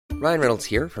Ryan Reynolds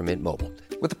here from Mint Mobile.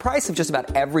 With the price of just about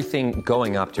everything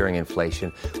going up during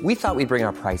inflation, we thought we'd bring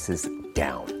our prices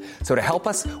down. So to help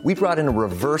us, we brought in a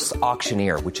reverse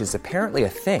auctioneer, which is apparently a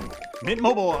thing. Mint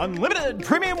Mobile Unlimited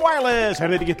Premium Wireless. How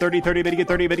to get 30, 30, bit to get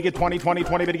 30, bit to get 20, 20,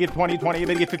 20, bit to get 20, 20,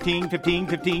 bit to get 15, 15,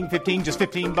 15, 15, just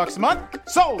 $15 a month?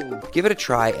 Sold! Give it a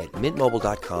try at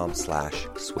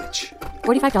mintmobile.com/switch.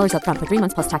 $45 up front for 3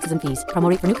 months plus taxes and fees. Promo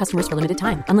rate for new customers for limited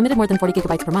time. Unlimited more than 40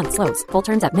 gigabytes per month. Slows full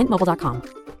terms at mintmobile.com.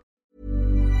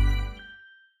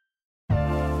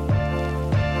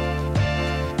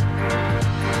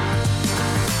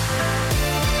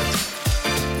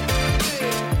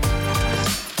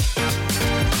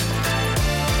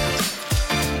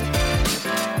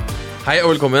 Hei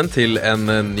og velkommen til en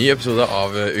ny episode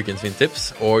av Ukens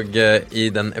Vintips. Og i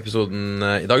den episoden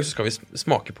i dag så skal vi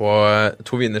smake på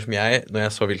to viner som når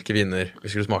jeg så hvilke viner vi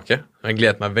skulle smake, jeg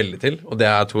gledet meg veldig til. Og det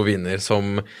to viner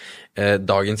som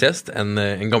dagens gjest, en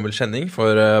gammel kjenning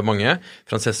for mange,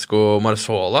 Francesco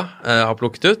Marzola, har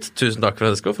plukket ut. Tusen takk,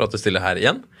 Francesco, for at du stiller her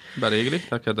igjen. Bare hyggelig,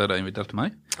 takk at dere inviterte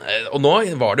meg. Og nå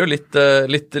var det jo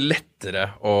litt lettere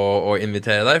å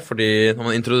invitere deg, fordi når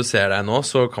man introduserer deg nå,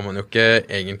 så kan man jo ikke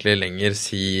egentlig lenger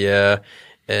si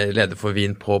leder for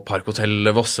vin på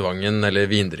Parkhotell Vossevangen,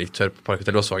 eller vindirektør på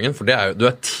Parkhotell Vossevangen, for du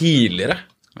tidligere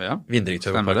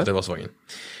vindirektør på Parkhotell Vossevangen.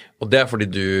 Og det fordi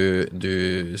du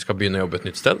skal begynne å jobbe et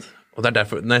nytt sted. Og det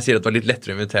derfor, når jeg sier at det var litt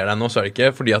lettere å invitere deg nå, så det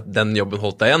ikke fordi at den jobben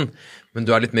holdt deg igjen, men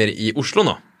du litt mer i Oslo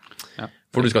nå,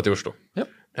 for du skal til Oslo. Ja.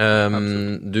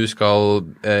 Du skal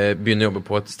begynne å jobbe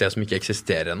på et sted som ikke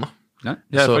eksisterer ennå. Ja,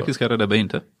 jeg faktisk det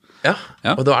begynt. Ja,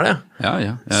 og det det? Ja.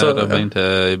 Jeg begynt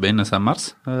i begynnelsen av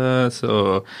mars,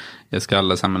 så jeg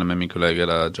skal sammen med min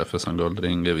kollega Jefferson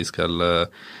Goldring, vi skal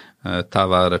ta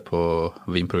vare på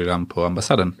vinprogram på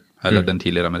ambassaden, eller den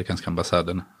tidligere amerikanske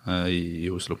ambassaden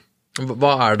i Oslo.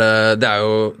 Hva det? Det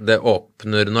jo, det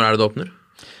åpner, når det åpner?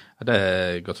 Det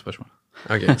et godt spørsmål.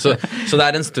 Ok, så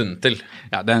det en stund til?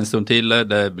 Ja, det en stund til.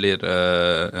 Det blir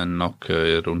nok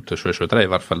rundt 2023, i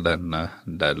hvert fall den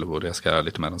del hvor jeg skal ha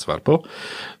litt mer ansvar på.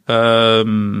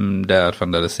 Det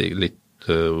fremdeles litt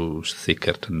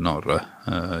usikkert når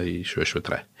i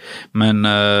 2023. Men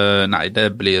nei,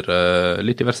 det blir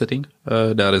litt diverse ting.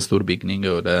 Det en stor bygning,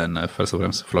 og det en først og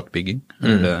fremst flott bygging.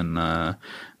 Det en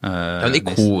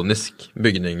ikonisk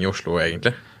bygning i Oslo,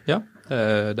 egentlig. Ja.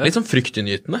 Litt sånn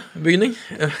fryktinngytende bygning.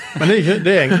 Men det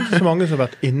egentlig ikke så mange som har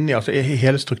vært inne i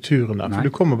hele strukturen der. For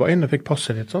du kommer bare inn og fikk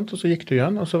passet ditt, sant? Og så gikk du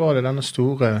igjen, og så var det denne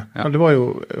store... Ja. Det var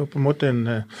jo på en måte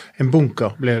en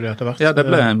bunker, ble det etter hvert. Ja, det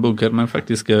ble en bunker, men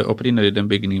faktisk opprinnelig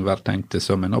den bygningen var tenkt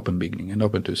som en åpen bygning, en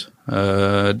åpent hus.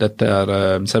 Dette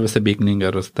selveste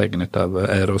bygninger tegnet av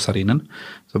Eero Saarinen,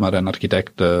 som en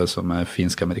arkitekt som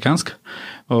finsk-amerikansk.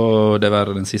 Og det var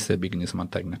den siste bygningen som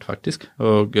han tegnet, faktisk.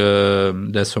 Og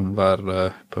det som var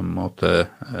på en måte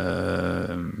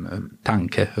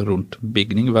tanke rundt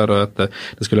bygning var at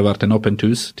det skulle vært en åpent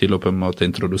hus til å på en måte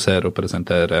introdusere og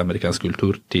presentere amerikansk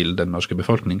kultur til den norske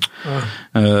befolkning.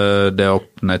 Det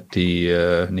åpnet i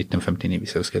 1959,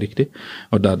 hvis jeg husker riktig,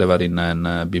 og da det var inne en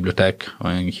bibliotek og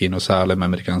en kinosale med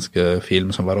amerikansk film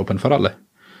som var åpen for alle.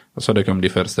 Og så det kom de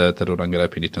første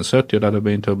terrorangrep i 1970, og da det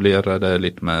begynte å bli det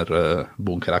litt mer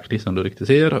bunkeraktig, som du riktig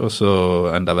sier, og så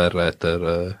enda verre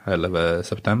etter 11.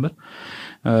 september.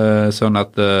 Sånn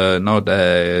at nå det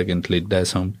egentlig det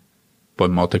som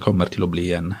på en måte kommer til å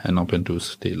bli en åpent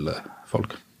hus til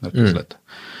folk, rett og slett.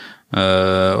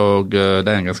 Og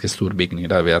det en ganske stor bygning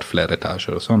der vi flere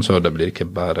etasjer og sånn, så det blir ikke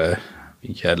bare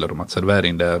vinkjeller og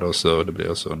matservering der, og så det blir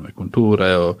også med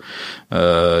kontoret, og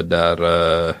der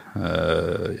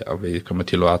vi kommer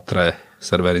til å ha 3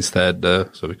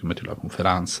 serveringssteder, så vi kommer til å ha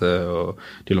konferanse, og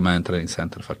til og med en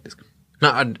treningssenter, faktisk.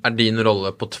 Men din rolle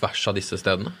på tvers av disse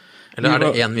stedene? Eller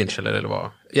det en vinkjeller, eller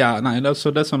hva? Ja, nei,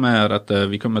 altså det som at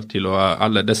vi kommer til å ha,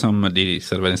 alle det som de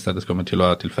serveringssteder kommer til å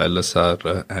ha til felles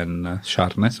en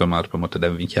kjerne, som på en måte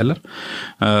den vinkjeller.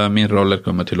 Min rolle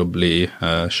kommer til å bli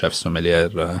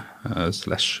sjefsommelier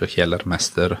slash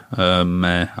kjellermester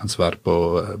med ansvar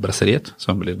på brasseriet,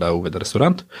 som blir da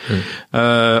hovedrestaurant.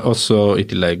 Og så i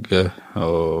tillegg,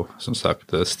 og som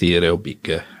sagt, styre og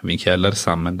bygge vinkjeller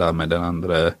sammen da med den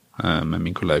andre med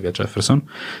min kollega Jefferson,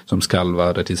 som skal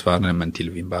være tilsvarende, men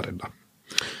til vinbaren da.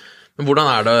 Men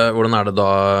hvordan det da,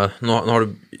 nå har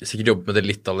du sikkert jobbet med det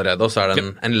litt allerede, og så det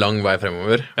en lang vei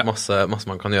fremover, masse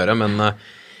man kan gjøre, men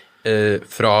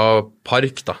fra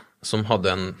Park da, som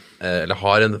hadde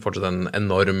har fortsatt en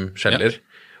enorm kjeller,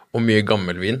 og mye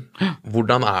gammelvin,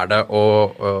 hvordan det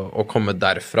å komme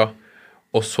derfra,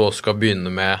 og så skal begynne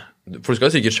med, for du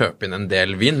skal sikkert kjøpe inn en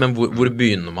del vin, men hvor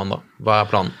begynner man da? Hva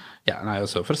planen? Ja, nei,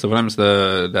 altså, først og fremst,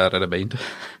 der det begynt.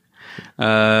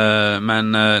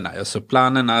 Men nei, altså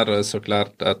planen så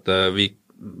klart at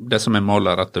det som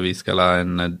målet at vi skal ha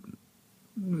en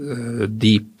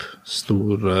deep,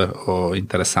 stor og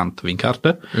interessant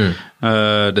vinkarte.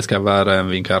 Det skal være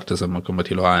en vinkarte som kommer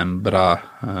til å ha en bra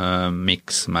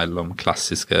mix mellom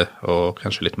klassiske og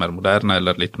kanskje litt mer moderne,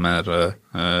 eller litt mer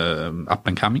up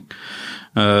and coming.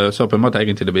 Så på en måte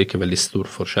egentlig det blir ikke veldig stor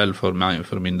forskjell for meg,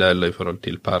 for min del, i forhold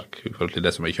til park, i forhold til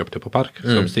det som jeg kjøpte på park,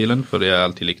 som stilen, for jeg har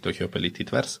alltid likt å kjøpe litt i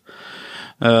tvers.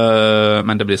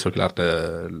 Men det blir så klart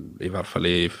i hvert fall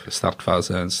i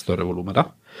startfase en større volume da.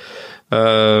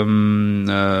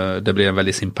 Det blir en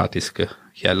veldig sympatisk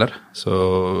kjeller, så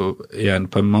igjen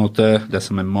på en måte det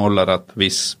som mål at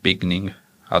hvis bygning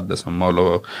hadde som mål å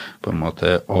på en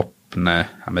måte åpne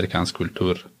amerikansk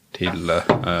kultur til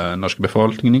norsk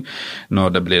befolkning, når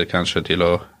det blir kanskje til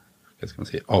å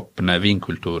åpne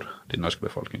vinkultur til norsk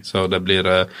befolkning. Så det blir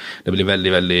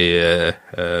veldig,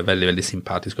 veldig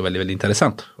sympatisk og veldig, veldig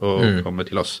interessant å komme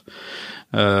til oss.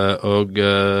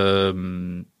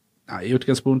 I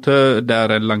utgangspunktet det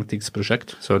en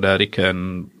langtidsprosjekt, så det ikke en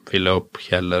fylle opp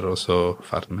kjeller og så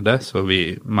ferdig med det, så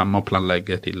man må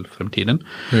planlegge til fremtiden.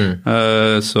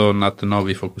 Sånn at når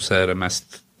vi fokuserer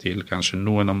mest til kanskje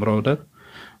noen områder,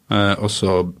 og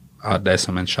så det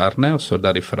som en kjerne, og så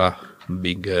derifra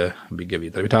bygge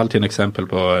videre. Vi tar alltid en eksempel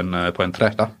på en tre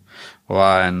da, og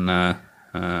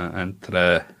en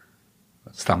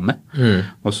trestamme,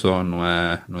 og så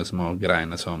noe små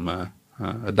greiner som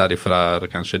derifra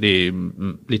kanskje de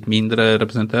litt mindre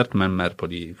representert, men mer på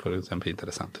de for eksempel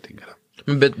interessante tingene.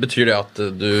 Men betyr det at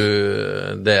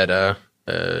dere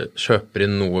kjøper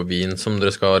inn noe vin som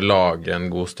dere skal lagre en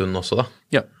god stund også da?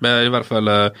 Ja, i hvert fall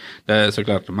det så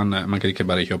klart, man kan ikke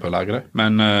bare kjøpe og lagre,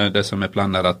 men det som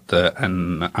planen at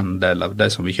en andel av det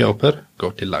som vi kjøper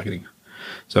går til lagring.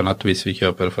 Sånn at hvis vi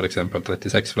kjøper for eksempel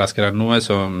 36 flasker av noe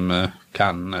som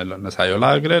kan lønne seg å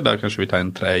lagre, da kanskje vi tar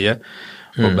en tredje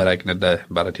og beregner det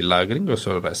bare til lagring, og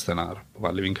så resten på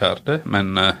vanlig vinkarte,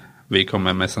 men vi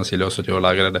kommer mest sannsynlig også til å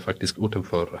lagre det faktisk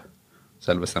utenfor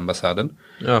selveste ambassaden.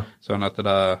 Ja. Sånn at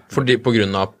fordi på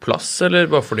grunn av plass,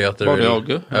 eller bare fordi at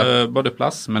både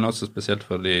plass, men også spesielt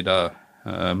fordi da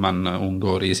man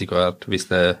unngår risiko at hvis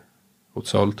det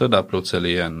utsolgte, da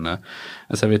plutselig en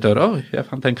servitør, jeg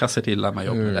fant en kasse til, la meg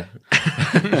jobbe med det.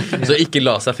 Så ikke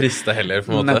la seg friste heller,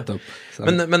 på en måte. Nettopp.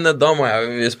 Men da må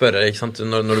jeg spørre, ikke sant?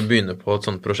 Når du begynner på et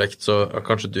sånt prosjekt, så har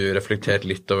kanskje du reflektert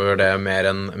litt over det mer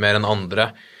enn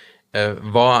andre.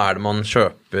 Hva det man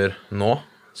kjøper nå,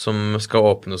 som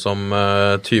skal åpne som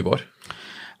 20 år?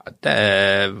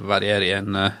 Det varierer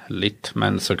igjen litt,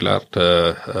 men så klart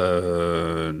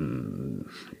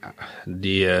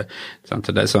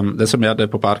det som gjør det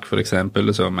på park for eksempel,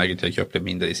 som egentlig kjøpte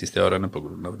mindre de siste årene på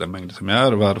grunn av den mengde som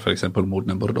gjør, var for eksempel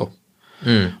modne Bordeaux.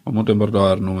 Og modne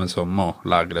Bordeaux noe som må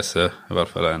lagres i hvert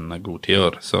fall en god 10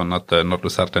 år, sånn at når du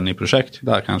starter en ny prosjekt,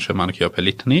 da kanskje man kjøper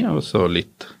litt ny, og så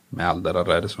litt med alder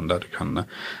allerede, sånn der du kan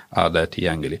ha det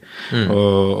tilgjengelig.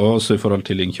 Og også i forhold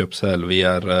til innkjøp selv, vi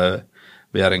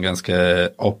en ganske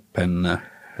åpen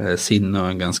sinn og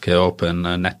en ganske åpen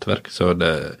nettverk, så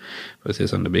for å si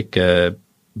sånn, det blir ikke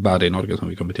bare i Norge som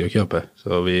vi kommer til å kjøpe,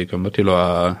 så vi kommer til å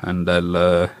ha en del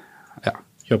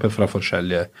kjøpe fra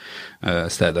forskjellige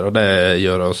steder, og det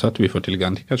gjør også at vi får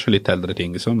tilgang til kanskje litt eldre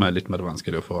ting som litt mer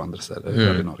vanskelig å få andre steder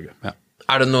i Norge. Ja.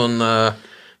 Det noen,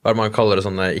 hva man kaller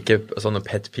det, ikke sånne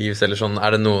pet peeves, eller sånn,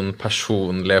 det noen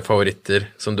personlige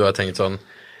favoritter som du har tenkt sånn,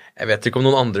 jeg vet ikke om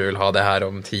noen andre vil ha det her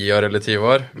om 10 år eller 20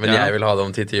 år, men jeg vil ha det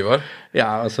om 10-20 år. Ja,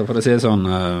 altså for å si det sånn,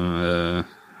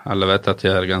 alle vet at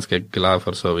jeg ganske glad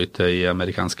for så vidt i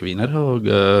amerikanske viner, og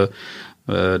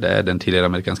det den tidligere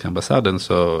amerikanske ambassaden,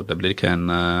 så det blir ikke en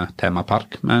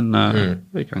temapark, men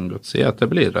vi kan godt si at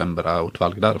det blir en bra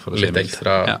utvalg der. For å litt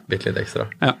ekstra, litt ekstra.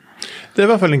 Ja. Det I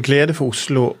hvert fall en glede for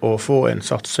Oslo å få en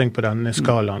satsing på denne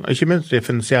skalaen, og ikke minst det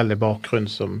finansielle bakgrunn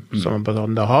som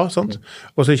ambassaden der har, sant?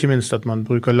 Og så ikke minst at man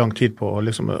bruker lang tid på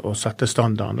å sette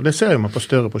standarden, og det ser jo man på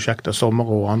større prosjekter, sommer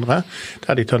og andre,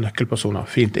 der de tar nøkkelpersoner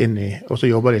fint inn i, og så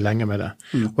jobber de lenge med det.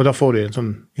 Og da får de en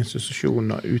sånn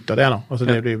institusjon ut av det da, altså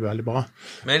det blir veldig bra.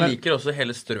 Men jeg liker også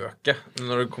hele strøket,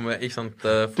 når det kommer, ikke sant?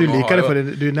 Du liker det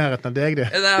fordi du nærheten av deg,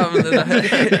 det.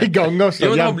 I ganger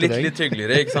så det har blitt litt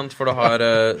hyggeligere, ikke sant? For det har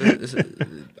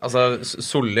altså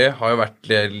Solli har jo vært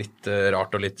litt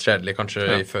rart og litt kjedelig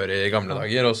kanskje før i gamle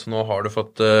dager, og så nå har du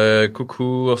fått Koko,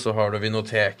 og så har du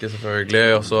Vinoteket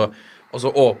selvfølgelig, og så og så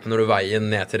åpner du veien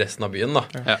ned til resten av byen da.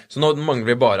 Ja. Så nå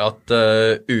mangler vi bare at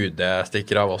UD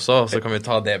stikker av også, og så kan vi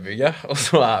ta det bygget, og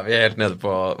så vi helt nede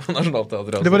på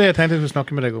Nationaltheatret også. Det var det jeg tenkte jeg skulle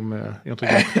snakke med deg om, Jon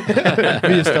Trygve.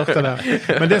 Vi starter der.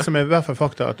 Men det som i hvert fall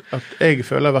fakta, at jeg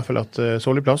føler i hvert fall at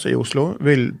Solli plass i Oslo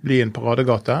vil bli en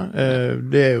paradegate.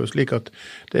 Det jo slik at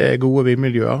det gode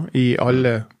vinmiljøer i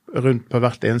alle rundt på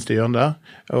hvert eneste hjørne der,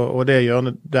 og det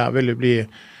hjørnet der vil jo bli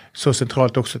så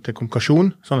sentralt også til kommunikasjon,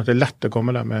 sånn at det lett å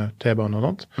komme der med T-banen og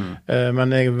sånt.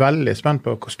 Men jeg veldig spent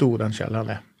på hvor stor den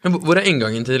kjelleren Men hvor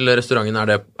inngangen til restauranten?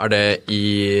 Er det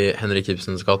i Henrik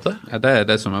Ibsens gate? Ja, det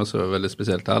det som også veldig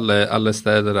spesielt. Alle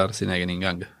steder har sin egen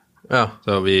inngang. Ja.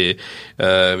 Så vi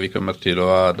kommer til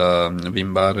å ha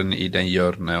vinbaren i den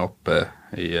hjørnet oppe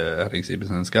i Henrik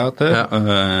Ibsens gate,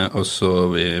 og så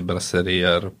vi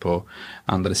brasserier på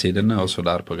andre sidene, og så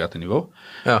der på gatenivå.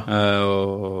 Ja.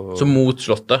 Så mot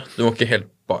slottet? Du må ikke helt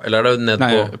eller det ned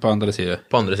Nei, på andre siden.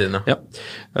 På andre siden, ja.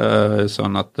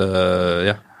 Sånn at,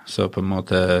 så på en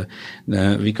måte,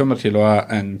 vi kommer til å ha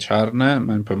en kjerne,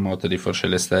 men på en måte de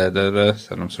forskjellige steder,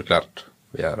 selv om så klart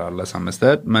vi alle samme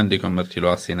sted, men de kommer til å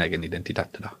ha sin egen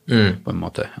identitet da, på en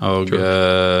måte. Og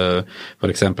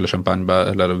for eksempel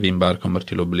champagnebar, eller vinbar kommer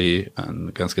til å bli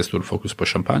en ganske stor fokus på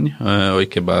champagne, og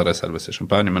ikke bare selve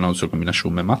champagne, men også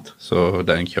kombinasjon med mat. Så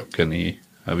den kjøkken i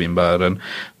vinbaren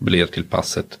blir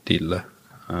tilpasset til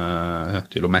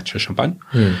å matche champagne.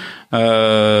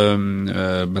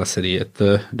 Brasseriet,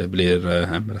 det blir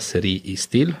en brasseri i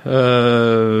stil.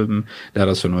 Det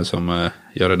altså noe som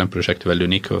gjør den prosjektet veldig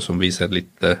unik, og som viser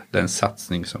litt den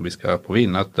satsning som vi skal ha på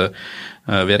vin, at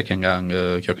vi ikke engang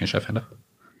kjøkkensjefen da.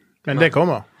 Men det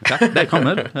kommer. Ja, det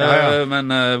kommer. Men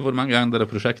hvor mange andre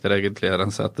prosjekter egentlig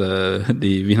ansatt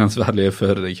de vinansvarlige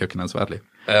før de kjøkkenansvarlige?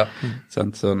 Ja.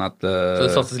 Sånn at, så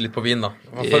det satses litt på vin da.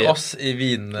 For oss i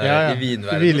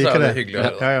vinverden så det hyggelig å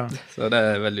høre. Ja. Så det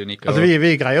veldig unikt. Altså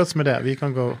vi greier oss med det. Vi kan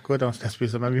gå et annet sted og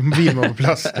spise, men vi må på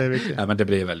plass. Det viktig. Ja, men det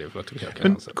blir veldig flott.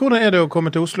 Men hvordan det å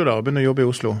komme til Oslo da, og begynne å jobbe i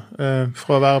Oslo?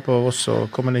 Fra å være på Voss og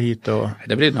komme ned hit og...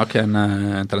 Det blir nok en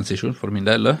transisjon for min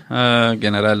del.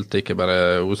 Generelt ikke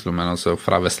bare Oslo, men også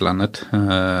fra Vestlandet.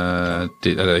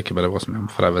 Eller ikke bare Voss, men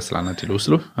fra Vestlandet til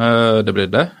Oslo. Det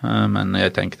blir det. Men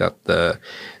jeg tenkte at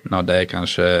nå det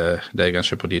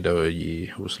kanskje på tide å gi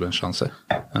Oslo en sjanse.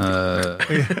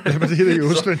 Det på tide å gi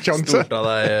Oslo en sjanse. Stort av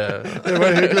deg. Det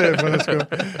var hyggelig.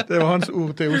 Det var hans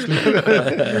ord til Oslo.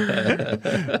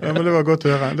 Ja, men det var godt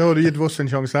å høre. Da har du gitt Voss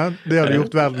en sjanse. Det har du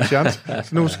gjort verden kjent.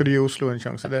 Så nå skal du gi Oslo en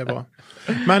sjanse. Det bra.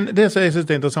 Men det som jeg synes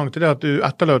er interessant, det at du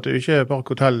etterlater ikke Park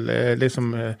Hotel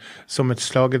liksom som et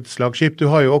slagskip. Du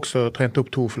har jo også trent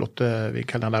opp 2 flotte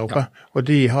vinkelner der oppe, og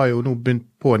de har jo nå begynt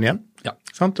på en igjen. Ja.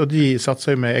 Sant? Og de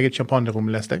satser jo med eget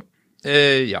champagnerom, leste jeg.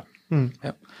 Ja.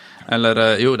 Ja.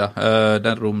 Eller, jo da,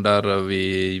 den rom der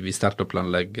vi startet å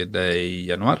planlegge det i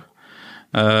januar.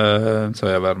 Så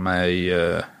jeg var med i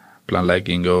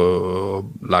planlegging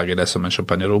og lage det som en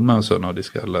champagnerom, og så når de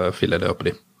skal fylle det opp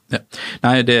de. Ja.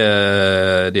 Nei, det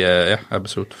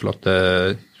absolutt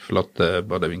flotte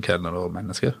både vinkelner og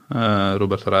mennesker.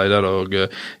 Robert Reidar, og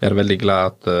jeg veldig glad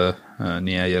at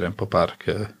nye eieren på Park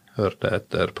hørte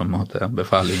etter på en måte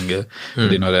anbefaling.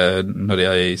 Fordi når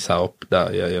jeg sa opp da,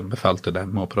 jeg anbefalte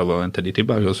dem å prøve å hente de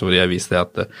tilbake, og så jeg viste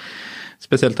at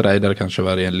spesielt Reidar kanskje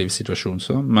var i en livssituasjon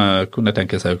som kunne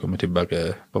tenke seg å komme tilbake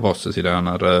på Voss, siden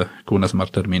han har kona som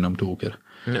har termin om 2 uker.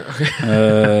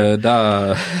 Da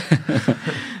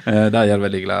er jeg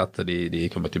veldig glad at de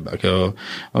kommer tilbake, og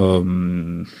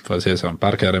for å si sånn,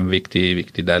 Park er en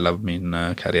viktig del av min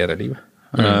karriereliv.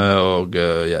 Og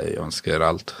jeg ønsker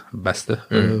alt beste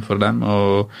for dem,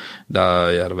 og da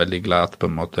er jeg veldig glad på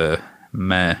en måte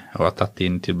med å ha tatt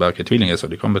inn tilbake tvillinger, så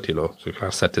de kommer til å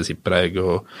sette sitt preg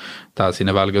og ta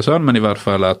sine valg og sånn, men i hvert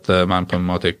fall at man på en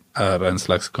måte er en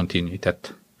slags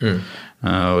kontinuitet.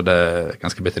 Og det er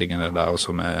ganske betryggende da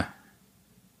også med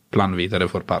plan videre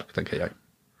for Park, tenker jeg.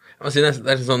 Det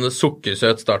er en sånn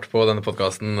sukkersøt start på denne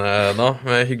podcasten nå,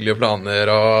 med hyggelige planer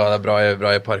og det er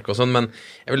bra i Park og sånn, men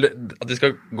jeg vil at vi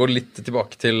skal gå litt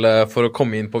tilbake til for å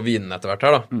komme inn på vinen etter hvert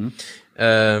her da.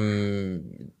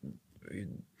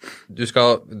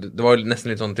 Det var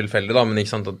nesten litt sånn tilfeldig da, men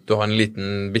ikke sant at du har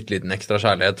en bitteliten ekstra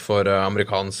kjærlighet for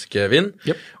amerikansk vin,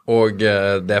 og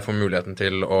det får muligheten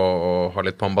til å ha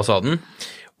litt på ambassaden.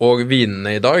 Og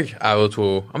vinene i dag er jo 2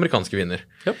 amerikanske viner.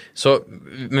 Ja.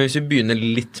 Men hvis vi begynner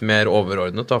litt mer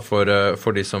overordnet da, for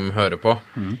de som hører på,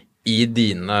 i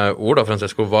dine ord da,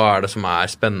 Francesco, hva er det som er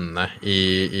spennende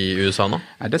i USA nå?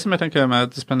 Det som jeg tenker er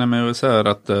spennende med USA er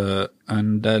at en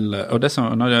del, og det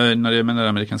som, når jeg mener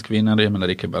amerikanske viner, jeg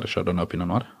mener ikke bare Chardonnay og Pinot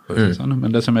Noir,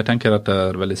 men det som jeg tenker at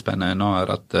er veldig spennende nå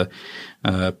er at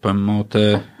på en måte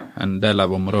en del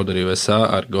av områder I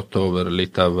USA gått over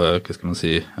litt av, hva skal man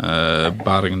si,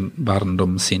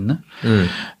 barndomssinne.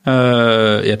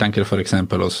 Jeg tenker for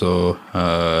eksempel også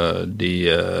de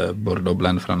Bordeaux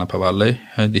Blend fra Napa Valley.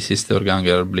 De siste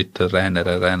årganger blitt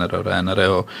renere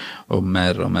og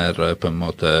mer på en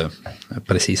måte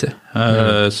presise.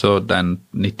 Så den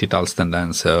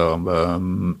 90-tallstendensen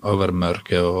over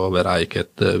mørke og over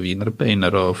eiket viner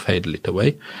begynner å fade litt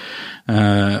away.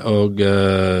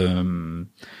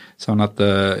 Sånn at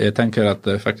jeg tenker at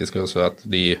faktisk også at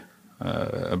de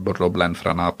Bordeaux Blend fra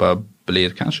Napa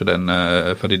blir kanskje den,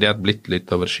 fordi det blitt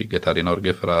litt overskygget her I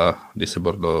Norge fra disse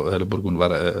Bordeaux, eller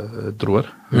Bourgogne-druer,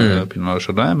 Pinot Noir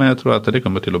Chardonnay, men jeg tror at det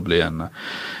kommer til å bli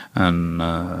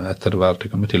etter hvert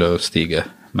det kommer til å stige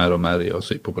mer og mer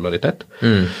også I popularitet.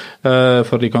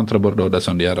 Fordi kontra Bordeaux, det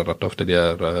som de rett ofte, de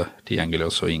tilgjengelig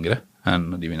også yngre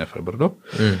enn de vinner fra Bordeaux.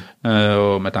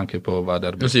 Og med tanke på hva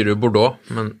det Nå sier du Bordeaux,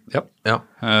 men... Ja.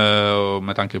 Og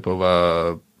med tanke på hva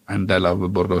en del av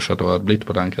Bordeaux Chateau har blitt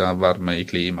på den varme I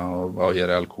klima og hva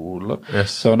gjør alkohol.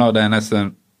 Yes. Så nå det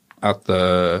nesten at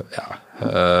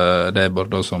det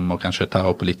Bordeaux som må kanskje ta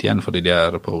opp litt igjen, fordi de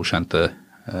på ukjente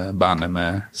bane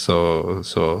med så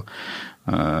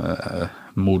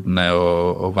modne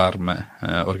og varme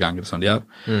årganger som de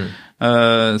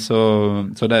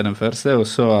så det den første, og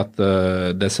så at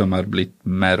det som blitt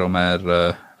mer og mer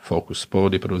fokus på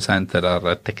de produsenter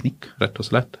teknikk, rett og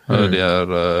slett. De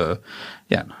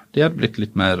har blitt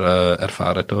litt mer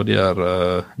erfaret, og de har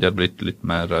blitt litt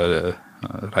mer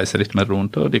reiser litt mer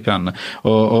rundt, og de kan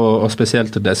og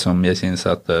spesielt det som jeg synes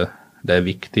at det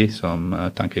viktig som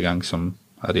tankegang som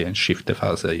I en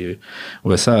skiftefase I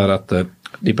USA at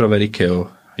de prøver ikke å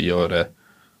gjøre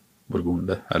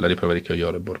Bourgogne, eller de prøver ikke å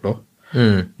gjøre Bordeaux.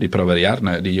 De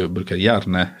bruker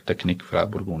gjerne teknikk fra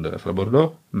Bourgogne eller fra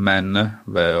Bordeaux, men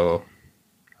ved å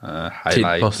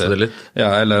tilpasse det litt.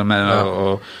 Ja, eller med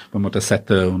å på en måte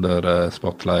sette under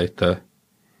spotlight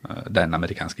den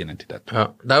amerikanske identiteten. Ja,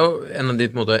 det jo en av de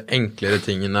på en måte enklere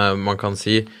tingene man kan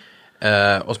si,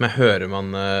 og som jeg hører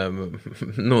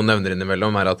noen nevner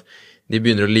innimellom, at de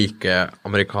begynner å like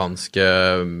amerikanske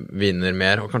viner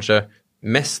mer, og kanskje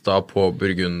mest da på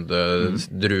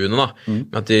burgunddruene da,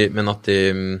 men at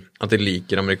de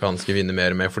liker amerikanske viner mer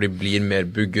og mer, for de blir mer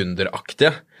burgunderaktige.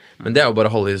 Men det jo bare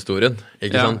halve historien,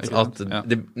 ikke sant? At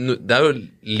det jo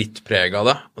litt preg av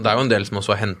det, og det jo en del som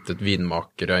også har hentet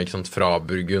vinmakere, ikke sant, fra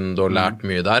Burgund og lært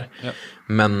mye der.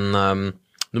 Men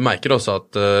du merker også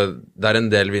at det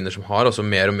en del viner som har også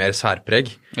mer og mer særpreg.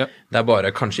 Det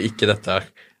bare kanskje ikke dette,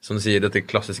 som du sier, dette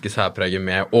klassiske særpreget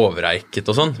med overeiket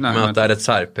og sånn, men at det et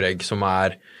særpreg som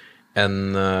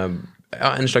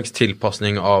en slags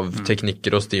tilpasning av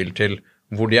teknikker og stil til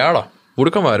hvor de da. Hvor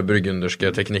det kan være burgunderske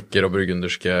teknikker og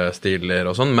burgunderske stiler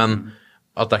og sånn, men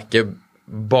at det ikke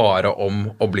bare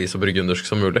om å bli så burgundersk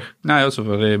som mulig. Nei, også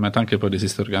fordi med tanke på de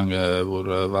siste årganger hvor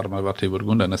varme har vært I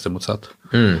Burgund, nesten motsatt.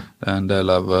 Det en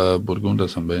del av Burgunder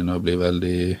som begynner å bli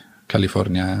veldig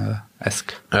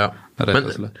California-esk. Ja,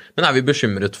 men vi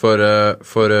bekymret for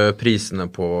prisene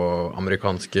på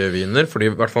amerikanske viner? Fordi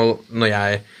I hvert fall når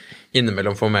jeg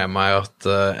innimellom får med meg at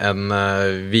en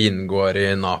vingård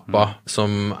I Napa,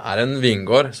 som en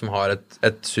vingård, som har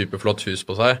et superflott hus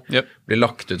på seg, blir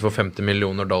lagt ut for $50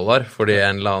 millioner, fordi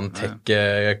en eller annen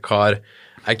tech-kar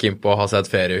keen på å ha seg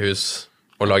et feriehus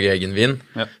og lage egen vin.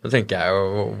 Da tenker jeg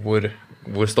jo,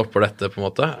 hvor stopper dette på en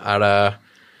måte?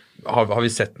 Har vi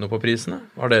sett noe på prisene?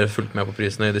 Har dere fulgt med på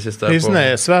prisene I det siste?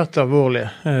 Prisene svært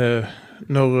alvorlige.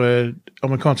 Når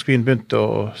amerikansk vin begynte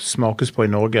å smakes på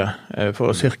I Norge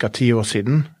for cirka 10 år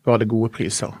siden, var det gode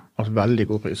priser. Altså veldig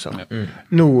gode priser.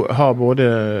 Nå har både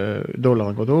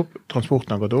dollaren gått opp,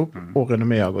 transporten har gått opp, og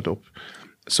renommé har gått opp.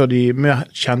 Så de mer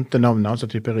kjente navnene, altså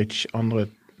type Rich, andre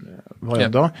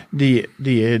varianter, de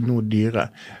nå dyre.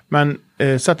 Men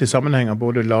sett I sammenheng av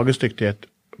både lagerstyktighet,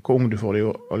 hvor ung du får det,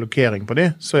 og allokering på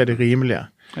det, så det rimelige.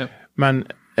 Men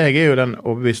jeg jo den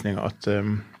overbevisningen at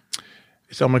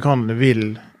hvis amerikanerne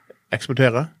vil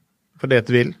eksportere, for det et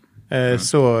vil,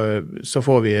 så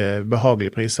får vi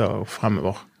behagelige priser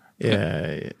fremover.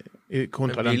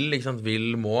 Vil, ikke sant?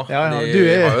 Vil, må. De har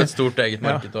jo et stort eget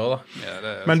marked også, da.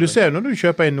 Men du ser jo når du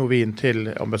kjøper inn noe vin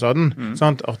til ambassaden,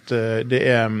 sant, at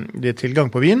det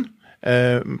tilgang på vin.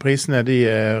 Prisene de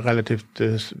relativt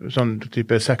sånn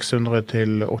type 600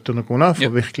 til 800 kroner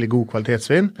for virkelig god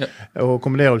kvalitetsvin. Og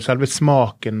kombinerer du selve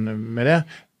smaken med det,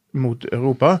 mot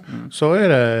Europa, så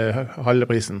det halve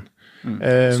prisen.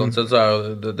 Sånn sett så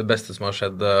jo det beste som har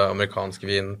skjedd amerikansk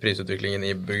vin, prisutviklingen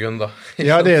I Burgund, da.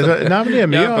 Ja, det men det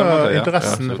mye Ja, på en måte, ja.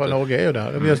 interessen Ja, fra Norge jo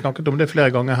der. Vi har snakket om det flere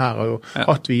ganger her, og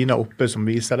hatt viner oppe som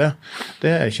viser det.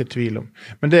 Det ikke tvil om.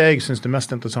 Men det jeg synes det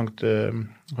mest interessant,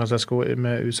 Francesco,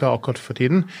 med USA akkurat for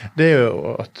tiden, det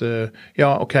jo at,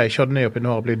 ok, Chardonnay og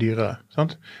Pinot Noir blir dyrere,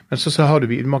 sant? Men så har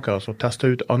du vinmakere som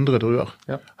tester ut andre druer.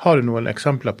 Ja. Har du noen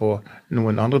eksempler på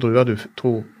noen andre druer du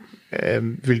tror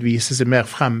vil vise seg mer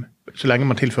frem, så lenge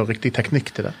man tilfører riktig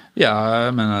teknikk til det? Ja,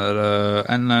 jeg mener,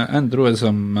 en drue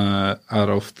som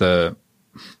ofte,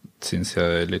 synes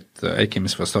jeg litt, ikke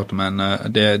misforstått, men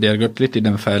det har gått litt I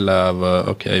den feilen av,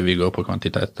 ok, vi går på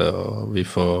kvantitet, og vi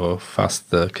får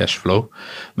fast cashflow,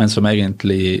 men som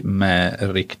egentlig med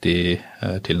riktig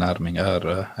tilnærming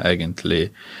egentlig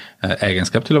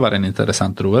egenskap til å være en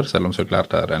interessant druer, selv om så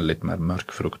klart en litt mer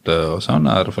mørk frukt og sånn,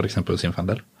 for eksempel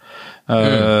Zinfandel.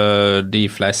 De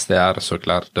fleste så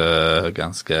klart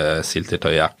ganske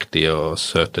siltetøyaktige og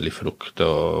søtelig frukt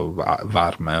og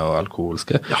varme og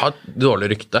alkoholske. Det har dårlig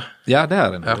rykte. Ja, det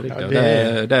en riktig.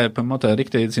 Det på en måte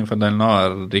riktig Zinfandel nå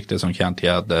riktig som Chianti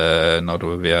hadde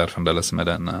når vi fremdeles med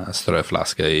den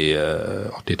strøflaske I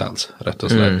 80-talls, rett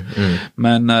og slett.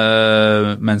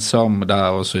 Men som da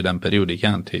også I den perioden I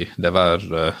Chianti, det var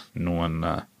noen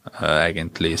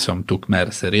egentlig som tok mer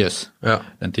seriøs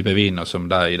den type vin og som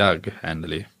da I dag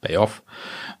endelig pay off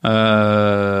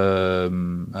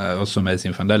også med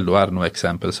Zinfandel du noen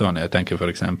eksempel sånn jeg tenker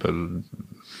for eksempel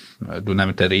du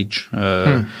nevnte Ridge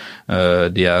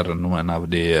de noen av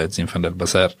de Zinfandel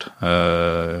basert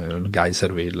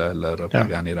Geiserville eller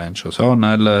Pagani Ranch og sånn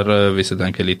eller hvis jeg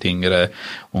tenker litt yngre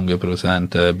unge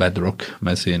prosent Bedrock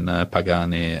med sin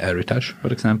Pagani Heritage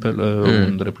for eksempel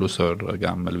 100 pluss år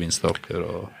gammel vinstokker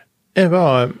Jeg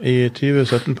var I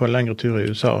 2017 på en lengre tur I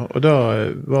USA, og da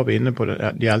var vi inne på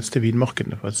de eldste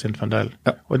vinmarkedene for Zinfandel.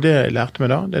 Og det jeg lærte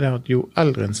meg da, det at jo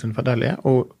eldre en Zinfandel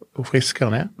og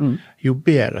friskere den jo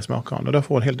bedre smaker den, og da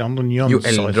får den helt andre nyanser. Jo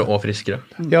eldre og friskere.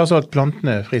 Ja, altså at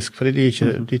plantene frisk, fordi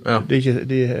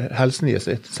helsen I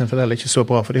Zinfandel ikke så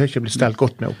bra, for de har ikke blitt stelt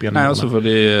godt med opp igjen. Nei, også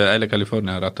fordi hele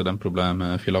California har hatt den problemet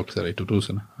med phylloxera I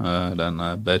 2000, den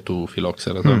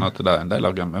B2-phylloxera, sånn at det en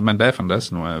del av dem, men det fremdeles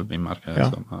noe vinmarked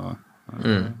som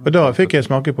Og da fikk jeg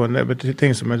smake på en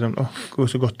ting som sånn,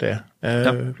 hvor så godt det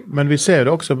men vi ser det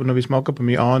også når vi smaker på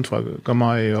mye annet fra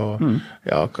Gamay og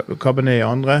Cabernet og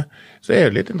andre, så det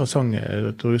jo litt interessante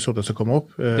druesorter som kommer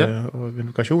opp og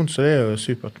vindikasjon, så det jo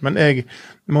supert. Men jeg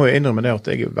må jo innrømme det at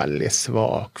jeg veldig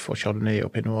svak for Chardonnay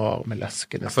og Pinot Noir med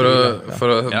leskende. For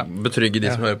å betrygge de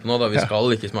som hører på nå, da, vi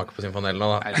skal ikke smake på Zinfandel nå,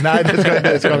 da. Nei, det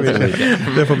skal vi ikke.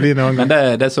 Det får bli noen gang. Men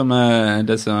det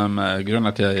som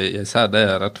grunnen til jeg sa det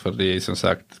rett fordi, som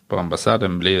sagt, på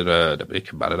ambassaden det blir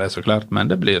ikke bare det så klart, men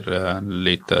det blir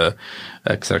litt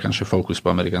ekstra kanskje fokus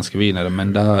på amerikanske viner,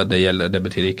 men det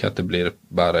betyr ikke at det blir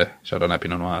bare Chardonnay,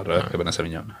 Pinot Noir, Cabernet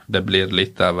Sauvignon. Det blir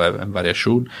litt av en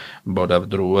variasjon, både av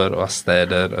druer og av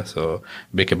steder, altså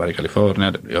det blir ikke bare I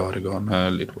California, det blir Oregon,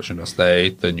 litt Washington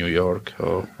State, New York,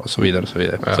 og så videre, og så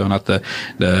videre. Sånn at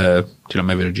til og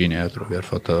med Virginia, jeg tror vi har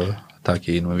fått tak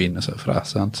I noen viner fra,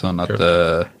 sånn at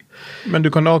Men du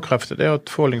kan avkrefte det at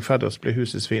Falling Feathers blir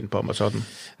husets vin på ambassaden?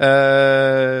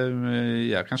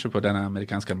 Ja, kanskje på den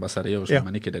amerikanske ambassaden I Oslo,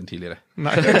 men ikke den tidligere.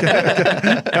 Nei,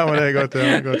 ja, men det godt,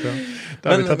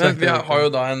 Men vi har jo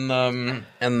da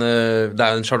det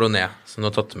en Chardonnay som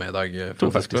du har tatt med I dag. To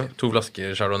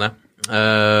flasker Chardonnay.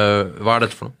 Hva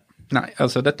dette for noe? Nei,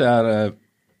 altså dette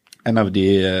en av de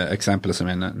eksempler som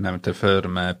jeg nevnte før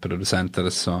med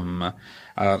produsenter som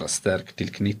sterk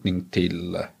tilknytning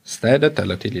til stedet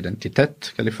eller til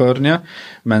identitet California,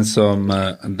 men som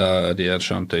da de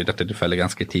skjønt I dette tilfellet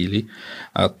ganske tidlig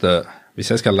at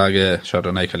hvis jeg skal lage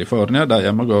Chardonnay I California, da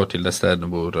jeg må gå til det stedet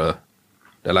hvor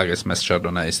det lages mest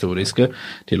Chardonnay historiske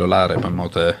til å lære på en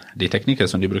måte de teknikker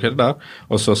som de bruker der,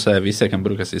 og så se hvis jeg kan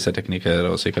bruke disse teknikker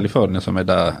også I California, som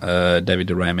da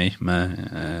David Remy med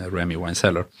Remy Wine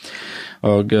Cellar.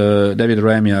 Og David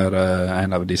Remy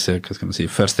en av disse, hva skal man si,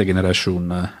 første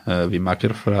generasjon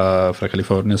vinmaker fra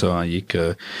California, så han gikk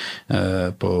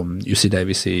på UC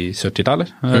Davis I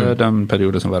 70-tallet, den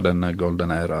perioden som var den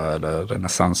golden era, eller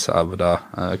renaissance av da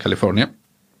California.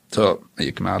 Så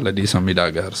jeg gikk med alle de som I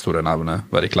dag store navnet,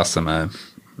 var I klasse med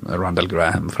Randall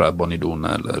Graham fra Bonnie Doon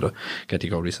eller Katie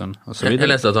Corrison og så videre.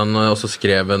 Jeg leste at han også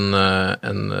skrev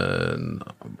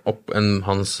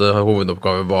hans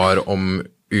hovedoppgave var om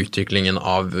utviklingen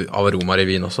av aromaer I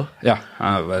vin også. Ja,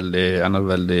 han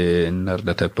veldig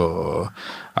nerdete på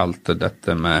alt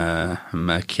dette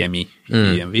med kjemi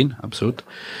i en vin, absolutt.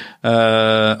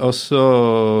 Og så,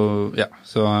 ja,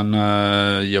 så han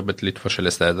jobbet litt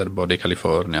forskjellige steder, både i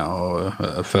California og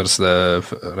først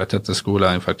rett etter skolen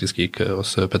han faktisk gikk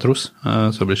hos Petrus,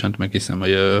 så ble kjent med Christian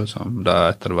Mailleu, som da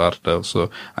etter hvert også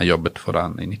han jobbet for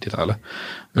han i 90-tallet,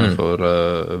 for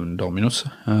Dominus.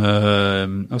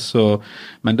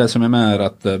 Men det som mer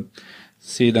at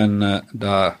siden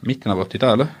da midten av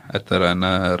 80-tallet, etter en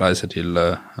reise til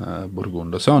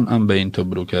Burgund og sånn, han begynte å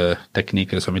bruke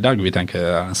teknikker som i dag vi tenker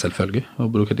en selvfølge å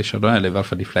bruke til Chardonnay, eller i hvert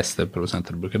fall de fleste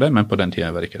produsenter bruker det, men på den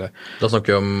tiden var ikke det. Da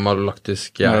snakker vi om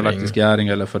malolaktisk gjæring. Malolaktisk gjæring,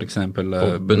 eller for eksempel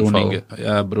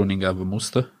bruning av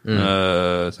moste.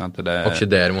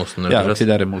 Oksidere mosten. Ja,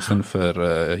 oksidere mosten for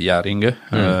gjæring,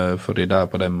 fordi da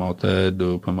på den måten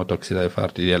du på en måte oksiderer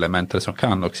ferdig de elementer som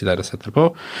kan oksideres etterpå,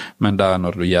 men da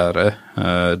når du gjør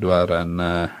du har en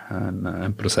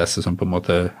prosess som på en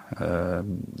måte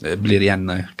blir igjen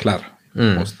klar.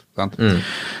 Sant?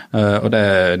 Og det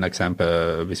en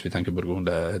eksempel, hvis vi tenker Burgund,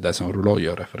 det som Rouleau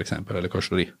gjør, for eksempel, eller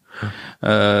Corsori.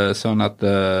 Sånn at,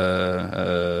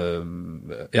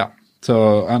 ja, så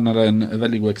han en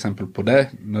veldig god eksempel på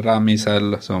det. Rami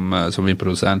selv, som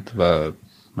vinprodusent, var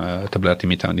etablert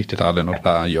i midten av 90-tallet når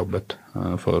da han jobbet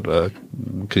for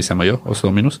Christian Mailleu og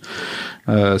Dominus,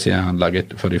 siden han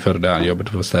laget, for i Førde han jobbet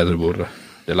på steder hvor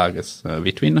det lages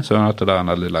hvitvin, så at da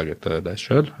han aldri laget det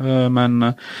selv, men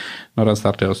når han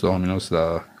startet hos Dominus,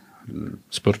 da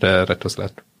spurte jeg rett og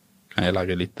slett, kan jeg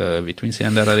lage litt hvitvin,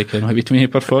 siden det ikke noe hvitvin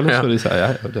i portfolio, så de sa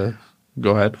ja,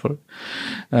 go ahead for det.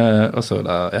 Og så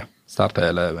da, ja, startet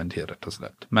hele eventyret rett og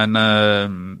slett. Men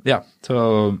ja, så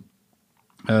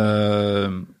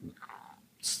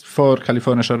for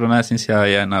California Chardonnay synes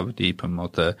jeg en av de på en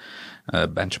måte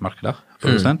benchmark da,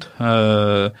 produsent.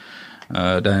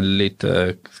 Det en litt,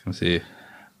 skal man si,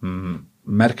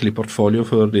 merkelig portfolio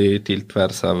for de til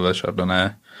tvers av Chardonnay.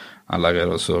 Han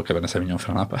lager også Cabernet Sauvignon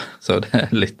fra Napa, så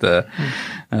det litt...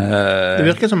 det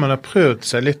virker som man har prøvd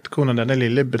seg litt hvordan denne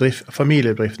lille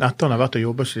familiebedriften, etter han har vært og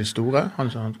jobbet hos de store,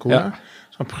 hans kone,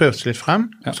 så han prøvd seg litt frem,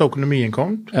 så økonomien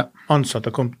kom,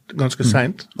 ansatte kom ganske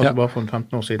sent, altså bare for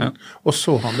 15 år siden, og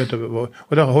så han begynte å,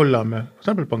 og da holder han med, for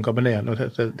eksempel på en Cabernet, og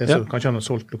det som kanskje han har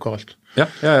solgt lokalt. Ja,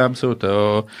 absolutt,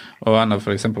 og han har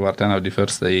for eksempel vært en av de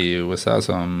første i USA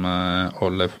som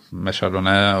holder med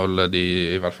Chardonnay, holder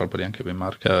de i hvert fall på de enkelte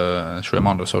vinmarker 20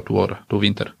 måneder, så 2 år, 2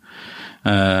 vinter.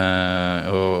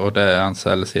 Og det han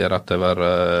selv sier at det var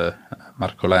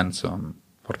Marcolin som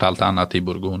fortalte han at i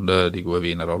Burgund de gode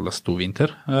viner holdes 2 vinter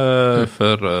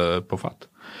før på fat.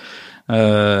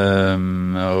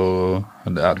 Og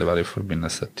det var i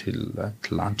forbindelse til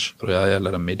et lunch, tror jeg,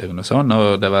 eller en middag og sånn,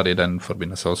 og det var i den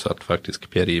forbindelse også at faktisk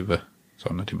Pierre-Yves,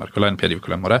 sånn til Marcolin, Pierre-Yves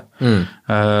Collet-Moret,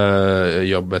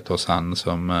 jobbet hos han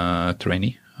som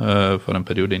trainee for en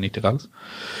periode i 90-tallet.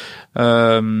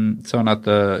 Sånn at,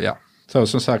 ja, så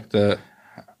som sagt,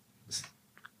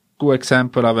 god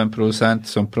eksempel av en produsent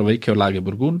som prøver ikke å lage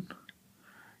Burgund,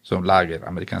 som lager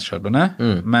amerikansk Chardonnay,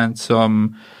 men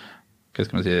som, hva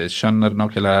skal man si, skjønner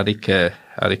nok, eller er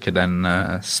ikke den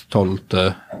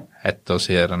stolte etter å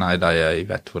si, nei, da jeg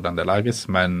vet hvordan det lages,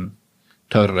 men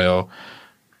tør å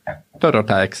ta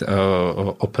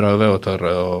og prøve å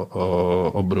tørre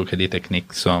å bruke de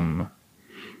teknikk som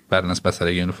verdens beste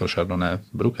region for Chardonnay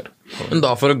bruker. Men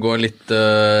da for å gå litt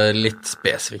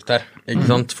spesifikt her, ikke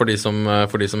sant? For de som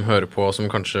hører på,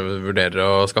 som kanskje vurderer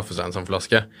å skaffe seg en sånn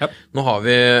flaske. Yep. Nå har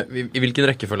vi, i hvilken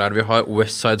rekkefølge er det? Vi har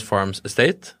Westside Farms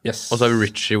Estate, og så har vi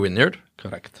Ritchie Vineyard.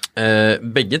 Korrekt.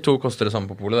 Begge to koster det samme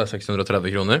på polet, det er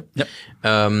 630 kroner. Yep.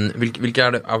 Hvilke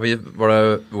er det? Var det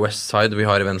Westside vi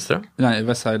har i venstre? Nei,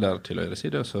 Westside er til høyre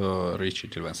side, og så Ritchie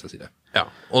til venstre side. Ja,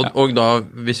 og da,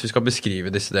 hvis vi skal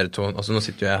beskrive disse dere to, altså nå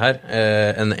sitter jeg her,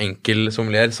 en enkel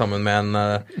sommelier sammen med en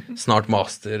snart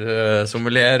master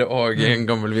sommelier og en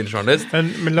gammel vinjournalist.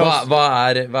 Hva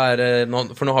er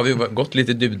for nå har vi jo gått litt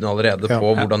i dybden allerede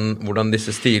på hvordan disse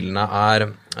stilene er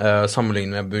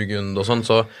sammenlignet med Burgund og sånn,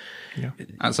 så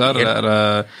altså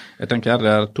jeg tenker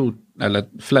det er 2 eller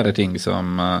flere ting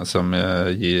som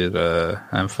gir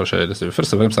en forskjell.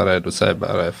 Først og fremst er det du ser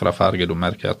bare fra farge, du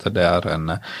merker at det er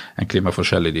en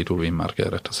klimaforskjell i de 2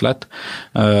 vinmarker, rett og slett.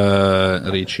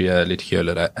 Ritchie er litt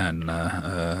kjøligere enn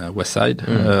Westside,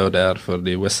 og det er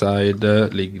fordi Westside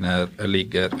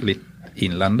ligger litt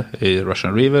innland i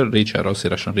Russian River, Ritchie er også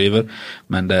i Russian River,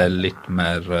 men det er litt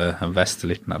mer vest,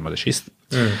 litt nærmere kyst.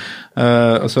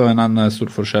 Og så en annen stor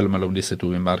forskjell mellom disse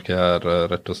 2 vinmarker er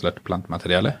rett og slett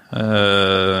plantmateriale.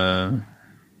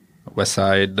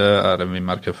 Westside er en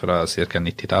vinmark fra cirka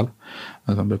 90-tall.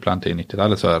 Som ble plantet i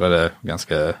 90-tallet, så er det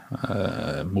ganske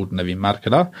modne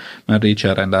vinmarker der. Men Ricci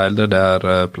er enda eldre,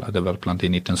 det var plantet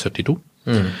i 1972.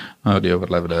 Og de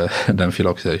overlevde den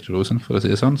filoxericturosen, for å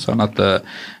si det sånn. Sånn at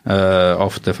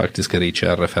ofte faktisk Ricci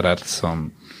er referert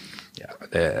som, ja,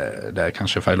 det er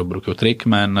kanskje feil å bruke uttrykk,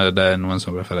 men det er noen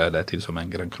som refererer det til som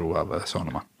en Grand Cru av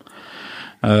Sonoma.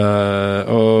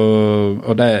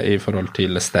 Og det i forhold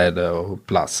til stedet og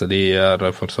plass. De er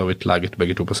for så vidt laget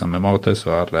begge to på samme måte, så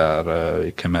er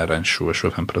det ikke mer enn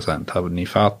 20-25% av ny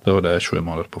fat, og det er 20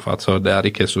 måneder på fat, så det er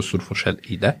ikke så stor forskjell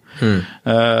i det.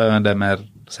 Det er mer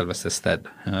selveste sted.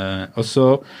 Og så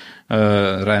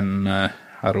ren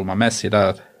aromamessig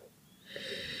der,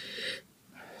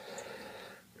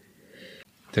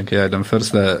 tenker jeg den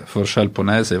første forskjell på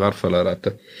nese i hvert fall er at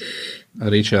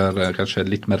Ricci er kanskje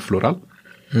litt mer floral.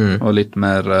 Og litt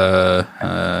mer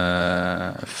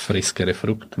friskere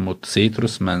frukt mot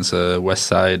citrus, mens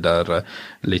Westside er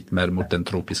litt mer mot den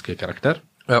tropiske karakter.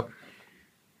 Ja.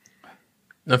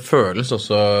 Den føles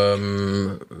også,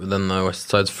 denne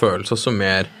Westside føles også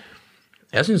mer,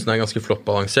 jeg synes den er ganske flott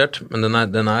balansert, men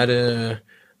den har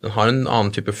en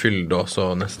annen type fylde også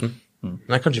nesten.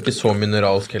 Den er kanskje ikke så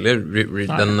mineralsk heller.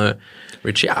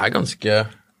 Ricci er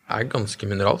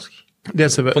ganske mineralsk.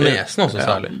 På nesen også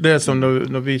særlig. Det som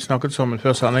når vi snakket sammen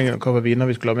før sendingen om hva viner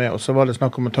vi skulle ha med, og så var det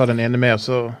snakk om å ta den ene med, og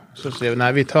så sier vi, nei,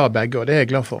 vi tar begge, og det er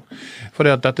jeg glad for. For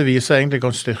dette viser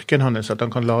egentlig styrken hans, at han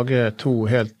kan lage to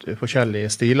helt forskjellige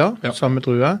stiler, samme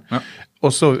drue, og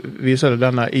så viser det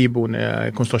denne iboende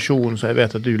konsentrasjonen som jeg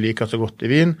vet at du liker så godt i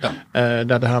vin. Det er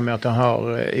det her med at han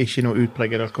har ikke noe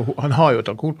utpreget alkohol. Han har jo et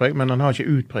alkoholpreg, men han har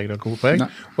ikke utpreget alkoholpreg.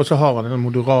 Og så har han en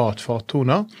moderat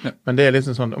fattoner, men det er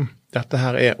liksom sånn, dette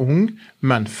her er ung,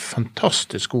 men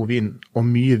fantastisk god vin, og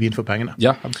mye vin for pengene.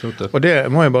 Ja, absolutt. Og det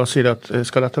må jeg bare si at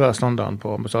skal dette være standarden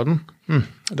på ambassaden?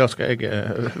 Da skal jeg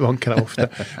vanke der ofte.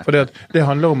 For det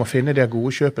handler om å finne de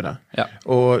gode kjøpene.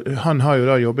 Og han har jo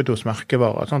da jobbet hos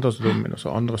merkevarer, sant, altså Dominos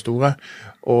og andre store,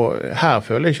 og her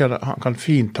føler jeg ikke at han kan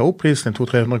fint ta opp prisen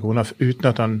 200-300 kroner uten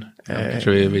at han...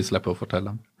 Kanskje vi slipper å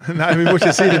fortelle ham. Nei, vi må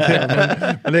ikke si det til ham,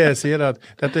 men det jeg sier at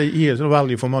dette gir sånn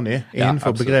value for money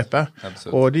innenfor begrepet.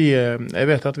 Absolutt. Og jeg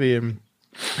vet at vi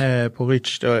på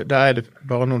Rich, der er det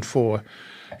bare noen få,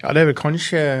 ja, det er vel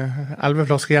kanskje 11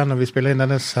 flasker igjen når vi spiller inn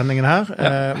denne sendingen her.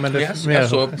 Men det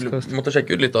jeg måtte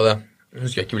sjekke ut litt av det. Jeg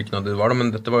husker ikke hvilken av det var da, men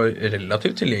dette var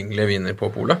relativt tilgjengelige viner på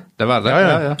polet. Det var det,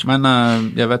 ja. Men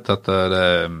jeg vet at det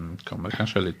kommer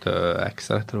kanskje litt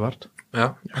ekstra etter hvert.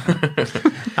 Ja.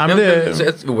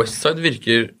 Westside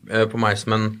virker på meg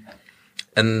som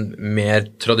en mer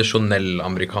tradisjonell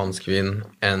amerikansk vin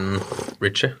enn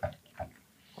Ricci.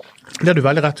 Det er du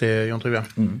veldig rett i, Jon Trygve.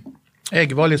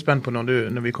 Jeg var litt spent på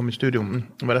når vi kom i studio,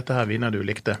 hva dette her viner du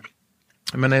likte.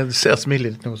 Men jeg ser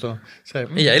smilet litt nå, så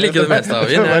jeg liker det meste av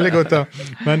vin. Det veldig godt, ja.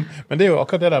 Men det er jo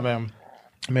akkurat det der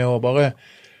med å bare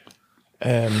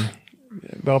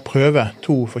prøve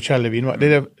to forskjellige viner. Det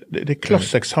er et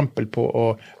klassisk eksempel på å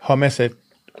ha med seg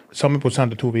samme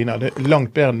prosent av to viner. Det er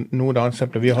langt bedre enn noen av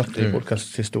eksempler vi har hatt i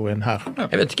podcasthistorien her.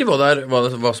 Jeg vet ikke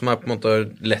hva som er på en måte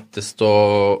lettest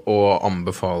å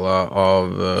anbefale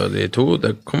av de to.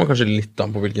 Det kommer kanskje litt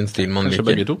an på hvilken stil man liker.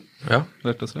 Kanskje begge to,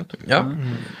 rett og slett. Ja.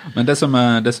 Men det som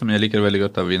jeg liker veldig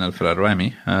godt av viner fra Remy,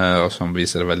 og som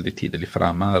viser veldig tidlig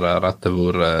frem, er at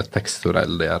hvor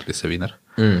teksturell det er disse viner.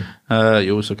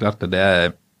 Jo, så klart det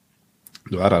er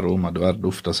du er aroma, du er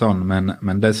duft og sånn,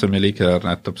 men det som jeg liker er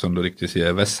nettopp, som du riktig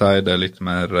sier, Westside er litt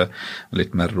mer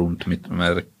rundt, litt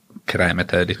mer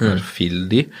kremete, litt mer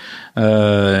fyldig,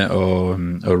 og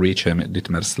Ricci er litt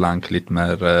mer slank, litt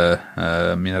mer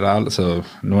mineral, så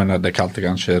noen av det kalte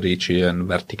kanskje Ricci en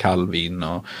vertikal vin,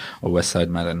 og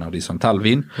Westside mer en horisontal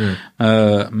vin,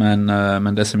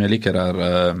 men det som jeg liker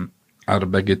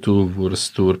er begge to hvor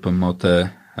stor på en måte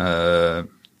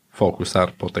fokus er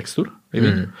på tekstur i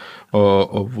vin,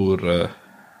 og hvor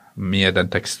mye den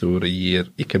tekstur gir,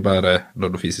 ikke bare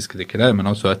når du fysisk drikker det, men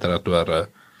også etter at du har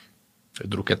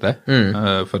drukket det,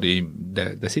 fordi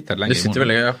det sitter lenge i munnen. Det sitter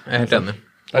veldig lenge, ja. Jeg er helt enig.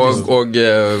 Og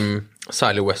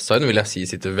særlig Westside vil jeg si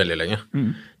sitter veldig lenge.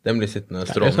 Den blir sittende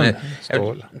strålende.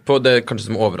 På det kanskje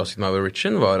som overrasket meg over Ricci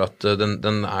var at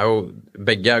den er jo,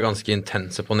 begge er ganske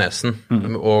intense på nesen,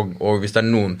 og hvis det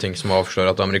er noen ting som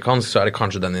avslører at det er amerikansk, så er det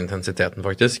kanskje den intensiteten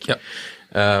faktisk.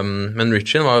 Men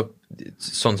Ricci var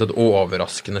sånn sett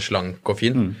overraskende slank og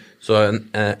fin, så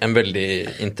en veldig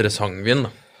interessant vin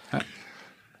da.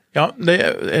 Ja,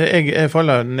 jeg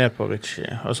faller ned på Ritchie,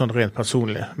 altså rent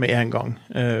personlig, med en gang.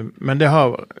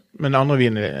 Men andre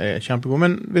viner er kjempegode.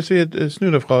 Men hvis vi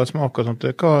snur det fra smak og sånt,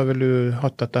 hva vil du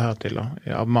hatt dette her til da,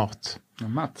 av mat?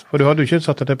 Mat? For du hadde jo ikke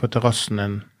satt det på terrassen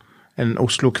en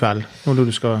Oslo-kveld, når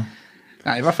du skal...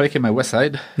 Nei, I hvert fall ikke med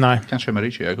Westside. Nei. Kanskje med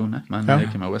Ritchie, men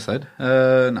ikke med Westside.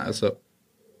 Nei, altså...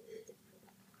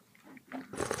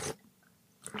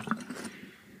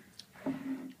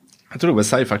 Jeg tror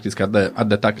Westside faktisk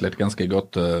hadde taklet ganske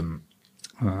godt.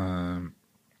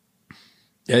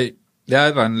 Jeg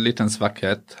har en liten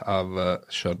svakhet av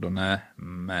Chardonnay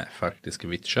med faktisk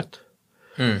hvitt kjøtt.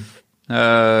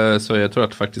 Så jeg tror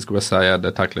at faktisk Westside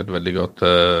hadde taklet veldig godt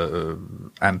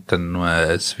enten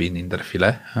noe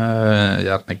svinindrefilet,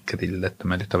 gjerne grillet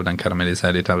med litt av den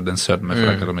karamellisering, litt av den sødme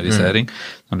fra karamellisering,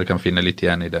 som du kan finne litt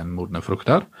igjen i den modne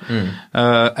frukter.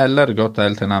 Eller gått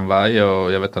helt en annen vei,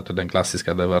 og jeg vet at den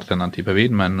klassiske hadde vært en annen type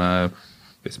vin, men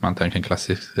hvis man tenker en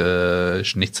klassisk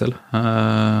schnitzel.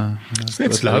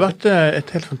 Schnitzel har vært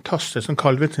et helt fantastisk sånn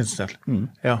kaldvinssnitzel.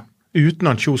 Ja,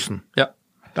 uten ansjosen. Ja.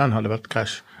 Den hadde vært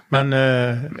krasj. Men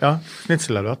ja,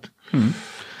 schnitzel har det vært.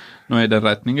 Nå er det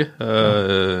retning,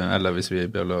 eller hvis vi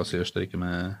bjørler oss i Østerrike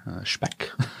med spekk.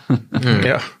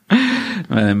 Ja.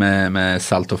 med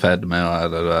salt og fedd,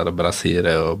 med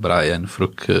brasire og bra igjen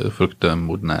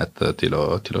fruktmodenhet til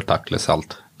å takle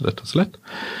salt, rett og slett.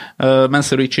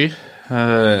 Mens Ritchie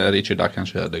da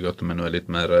kanskje hadde gått med noe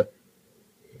litt mer...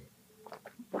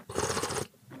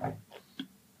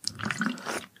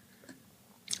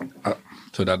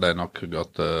 Så det er nok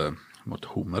gått mot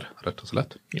hummer, rett og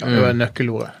slett. Ja, det var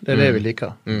nøkkelordet. Det er det vi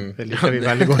liker. Det liker vi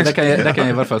veldig godt. det kan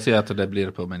jeg i hvert fall si at det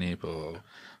blir på meny på...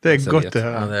 Det er godt å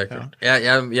høre. Ja, det er kult.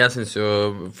 Jeg synes jo,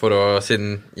 siden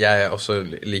jeg også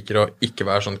liker å ikke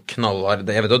være sånn knallhard,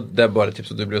 jeg vet jo, det er bare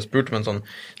tips at du blir spurt, men sånn,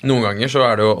 noen ganger så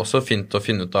er det jo også fint å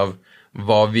finne ut av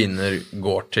hva viner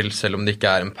går til, selv om det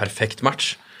ikke er en perfekt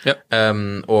match. Ja.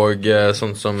 Og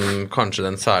sånn som kanskje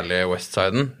den særlige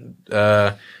Westsiden,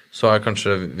 så er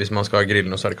kanskje, hvis man skal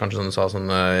grille noe, så er det kanskje sånn du sa, sånn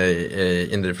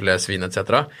indrefilet, svin, etc.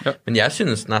 Ja. Men jeg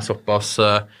synes den er såpass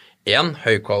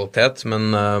høy kvalitet,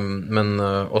 men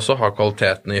også har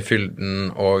kvaliteten i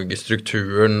fylden og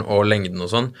strukturen og lengden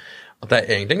og sånn, at det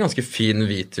er egentlig en ganske fin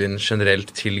hvitvin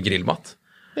generelt til grillmat.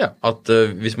 Ja. At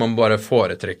hvis man bare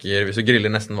foretrekker, hvis du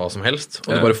griller nesten hva som helst,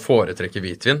 og du bare foretrekker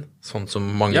hvitvin, sånn som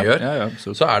mange gjør,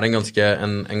 så er det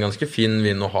en ganske fin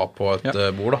vin å ha på et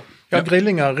bord da. Ja,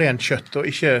 grilling av rent kjøtt, og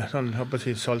ikke sånn,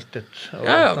 saltet.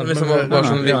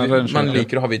 Man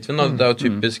liker å ha hvitvin, da. Det er jo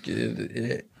typisk,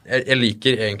 jeg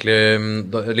liker egentlig,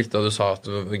 jeg likte da du sa at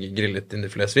du grillet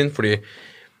indrefilet-svin, fordi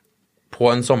på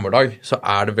en sommerdag så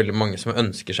er det veldig mange som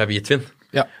ønsker seg hvitvin,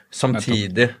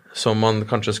 samtidig som man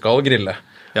kanskje skal grille.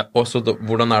 Ja. Og så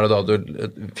hvordan er det da du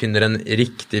finner en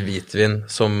riktig hvitvin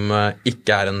som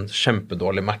ikke er en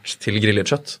kjempedårlig match til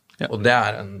grillet kjøtt? Ja. Og det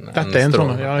er Dette er en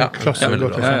sånn, klasse.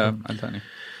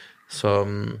 Så...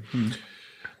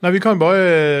 Nei, vi kan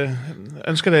bare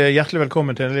ønske deg hjertelig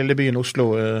velkommen til den lille byen Oslo,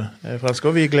 Fransk,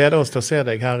 og vi gleder oss til å se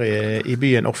deg her i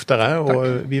byen oftere,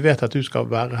 og vi vet at du skal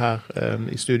være her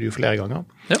i studio flere ganger.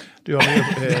 Ja. Du har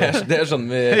det er sånn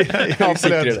vi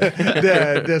sikrer det.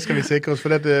 Det skal vi sikre oss, for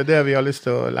det vi har lyst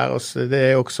til å lære oss, det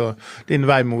er også din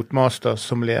vei mot master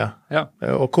sommelier. Ja.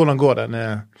 Og hvordan går den?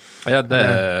 Ja, det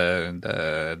er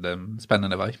en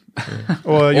spennende vei.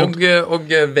 og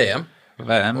VM.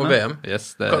 VM.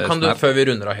 Yes, kan du, før vi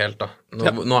runder av helt da,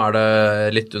 nå er det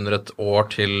litt under et år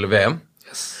til VM.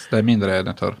 Yes, det er mindre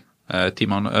enn et år.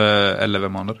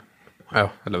 11 måneder. Ja.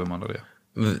 11 måneder, ja.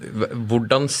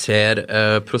 Hvordan ser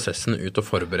prosessen ut å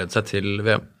forberede seg til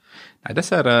VM? Nei, det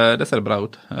ser bra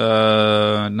ut.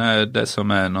 Det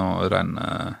som er nå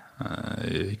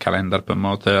i kalender på en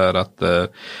måte er at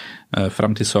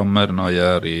frem til sommer nå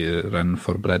gjør i ren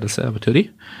forberedelse av teori.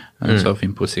 Så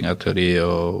finpussing av teori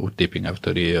og utdyping av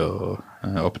teori og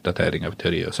oppdatering av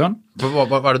teori og sånn.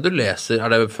 Hva er det du leser? Er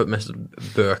det mest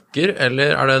bøker,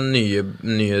 eller er det nye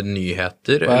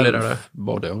nyheter? Eller er det?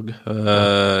 Både og.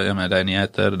 Det er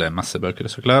nyheter, det er masse bøker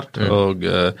så klart, og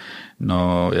nå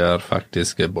gjør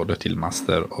faktisk både til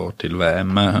master og til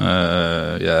VM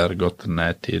gjør gått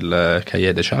ned til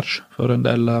cahier de charge for en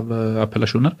del av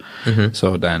appellasjoner.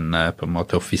 Så den på en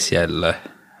måte offisielle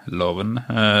loven.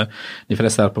 De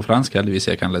fleste er på fransk, heldigvis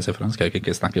jeg kan lese fransk, jeg kan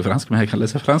ikke snakke fransk, men jeg kan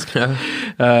lese fransk.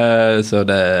 Så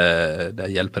det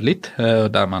hjelper litt,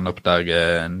 og der man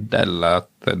oppdager en del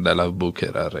av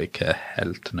boker er ikke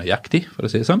helt nøyaktig, for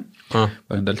å si sånn,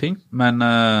 på en del ting. Men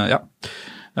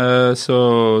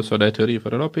så det er teori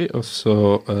foreløpig, og så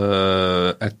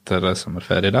etter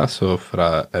sommerferie da, så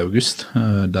fra august,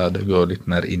 da det går litt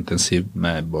mer intensivt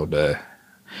med både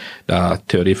da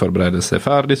teoriforberedelse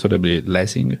ferdig, så det blir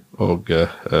lesing og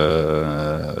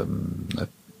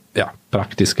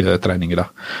praktiske treninger da.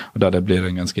 Og da det blir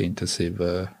en ganske intensiv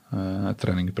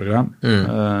treningprogram.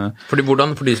 For de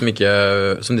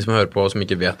som hører på og som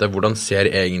ikke vet det, hvordan ser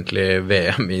egentlig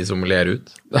VM i sommelier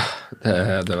ut? Det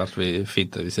har vært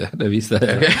fint hvis det viser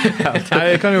det.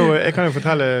 Jeg kan jo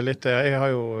fortelle litt. Jeg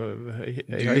har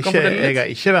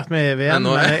ikke vært med i VM,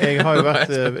 men jeg har jo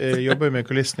jobber med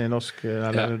kulissene i Norsk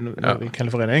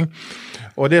Vinkelforening.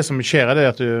 Og det som skjer det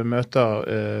at du møter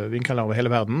vinkelere over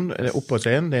hele verden, opp på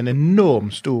scenen. Det en enorm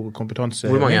stor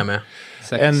kompetanse. Hvor mange med?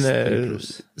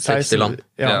 60 land.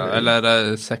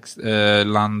 Eller 6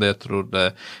 land, jeg tror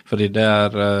det. Fordi det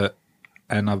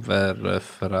en av hver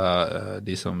fra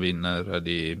de som vinner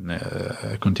de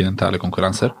kontinentale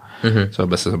konkurranser. Så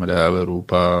beste som det av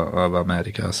Europa, av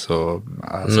Amerikas og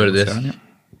Nordisk.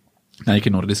 Nei,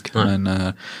 ikke nordisk, men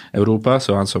Europa,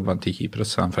 så han som vant i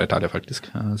Kypros, han fra Italia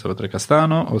faktisk, så var det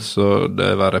Castano, og så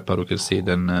det var et par uker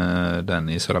siden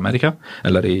den i Sør-Amerika,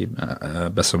 eller i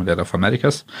bestemmer av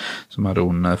Amerikas, som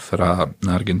hun fra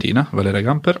Argentina, Valeria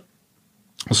Gamper,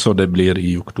 og så det blir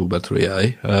i oktober, tror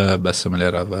jeg,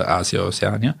 bestemmer av Asia og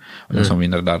Oceania, og den som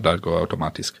vinner der går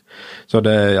automatisk. Så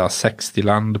det 60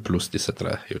 land pluss disse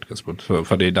 3 i utgangspunkt,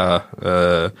 fordi da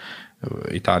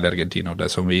Italia, Argentina og det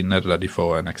som vinner, da de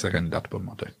får en ekstra kandidat på en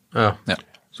måte. Ja.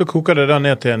 Så koker det da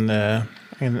ned til en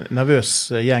nervøs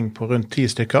gjeng på rundt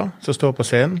 10 stykker som står på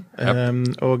scenen.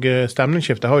 Og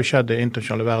stemningsskiftet har jo skjedd i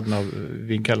internasjonale verden av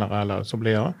vinkelere eller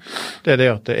sommeliere. Det det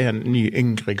at det en ny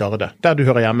yngre garde. Der du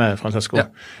hører hjemme, Francesco.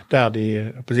 Der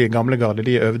de gamle garde,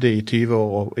 de øvde i 20 år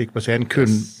og gikk på scenen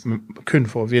kun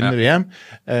for å vinne VM.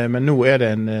 Men nå det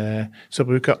en som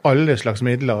bruker alle slags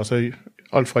midler, altså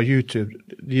alt fra YouTube,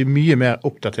 de mye mer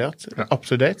oppdatert,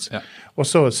 up-to-date, og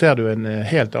så ser du en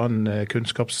helt annen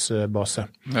kunnskapsbase.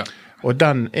 Og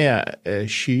den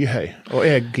skyhøy, og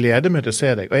jeg gleder meg til å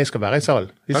se deg, og jeg skal være i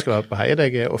salen. Vi skal være på heie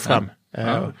deg og frem.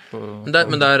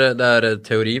 Men det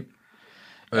teori?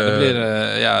 Det blir,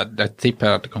 jeg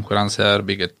tipper at konkurranse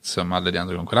bygget som alle de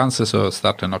andre konkurranser, så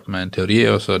starter nok med en teori,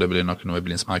 og så det blir nok noe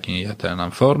blindsmaking i en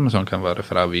annen form, som kan være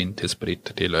fra vin til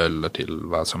sprit, til øl, til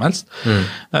hva som helst.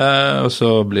 Og så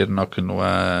blir det nok noe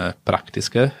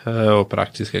praktiske, og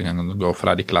praktiske kan gå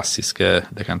fra de klassiske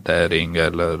dekantering,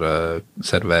 eller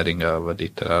servering av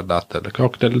ditt dat eller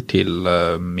cocktail, til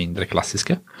mindre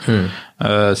klassiske.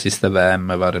 Siste VM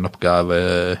var en oppgave,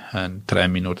 en 3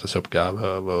 minutters oppgave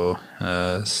av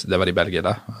det var i Belgia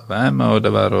da, VM, og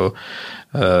det var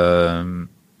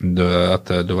at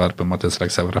du var på en måte en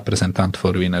slags representant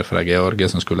for vinner fra Georgia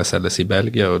som skulle selges i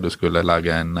Belgia, og du skulle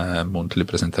lage en muntlig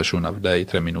presentasjon av det i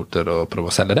 3 minutter og prøve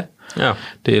å selge det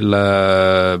til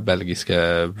belgiske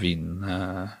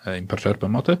vinimportør på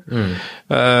en måte.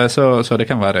 Så det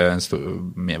kan være en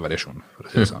mye variasjon, for å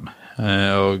si det sånn.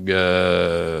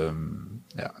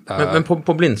 Men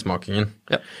på blindsmakingen,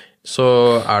 så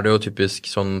det jo typisk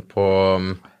sånn på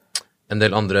en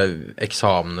del andre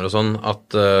eksamener og sånn, at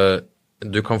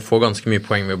du kan få ganske mye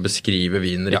poeng ved å beskrive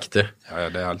vinen riktig. Ja,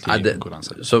 det alltid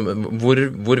konkurranse. Så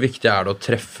hvor viktig det å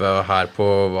treffe her på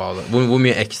hvor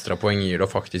mye ekstra poeng gir det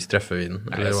å faktisk treffe vinen?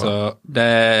 Så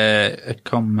det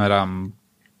kommer an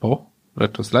på,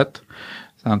 rett og slett.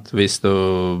 Hvis du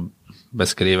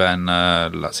beskriver en,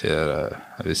 la oss si,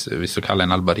 hvis du kaller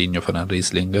en Albarino for en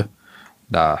Riesling,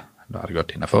 da det gått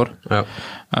innenfor.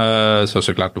 Så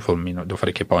klart du får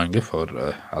ikke poeng for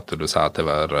at du sa at det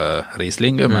var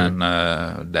Riesling, men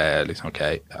det liksom ok.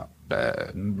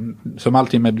 Som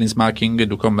alltid med blindsmaking,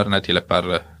 du kommer ned til et par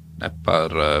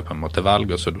på en måte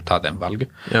valg, og så du tar den valg,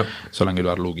 så lenge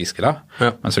du logisk da.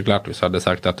 Men så klart hvis du hadde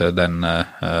sagt at den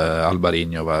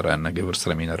Albarino var en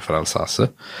Gewürztraminer fra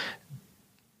Alsace,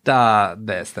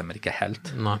 det stemmer ikke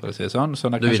helt, for å si det sånn.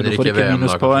 Så kanskje du får ikke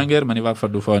minuspoenger, men i hvert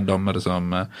fall du får en dommer som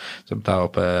tar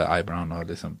opp eyebrown og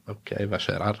liksom, ok, hva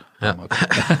skjer her?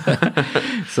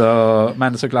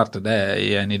 Men så klart, det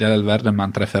i en ideell verden man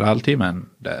treffer alltid, men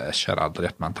det skjer aldri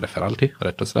at man treffer alltid,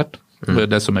 rett og slett.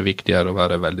 Det som viktig å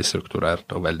være veldig strukturert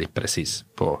og veldig presis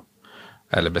på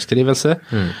eller beskrivelse.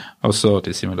 Og så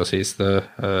til syvende og sist,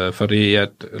 fordi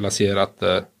la oss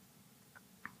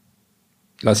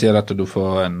si at du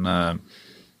får en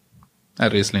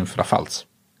Riesling fra Pfalz,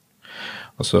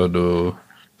 og så du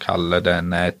kaller den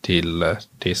til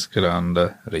Tyskland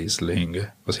Riesling,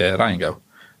 og sier Rheingau.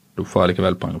 Du får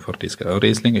likevel poeng for Tyskland, og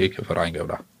Riesling ikke for Rheingau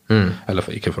da, eller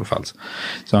ikke for Pfalz.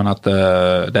 Sånn at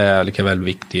det likevel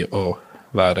viktig å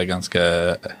være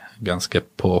ganske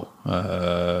på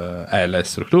eller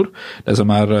struktur. Det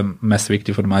som mest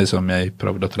viktig for meg, som jeg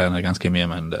prøvde å trene ganske mye,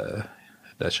 men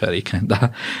det skjer ikke.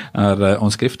 Det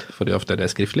håndskrift, fordi ofte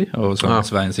det skriftlig, og som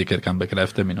Svein sikkert kan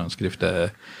bekrefte, min håndskrift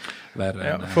verre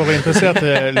enn... For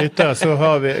interesserte lyttere så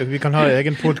har vi kan ha en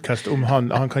egen podcast om han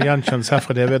kan gjenkjennes her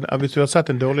fra DVD. Hvis du har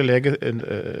sett en dårlig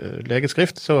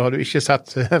legeskrift, så har du ikke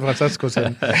sett Francesco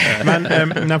sin. Men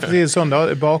for å si det sånn da,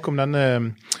 bakom denne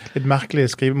litt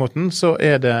merkelige skrivemåten, så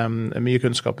det mye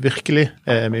kunnskap, virkelig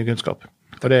mye kunnskap.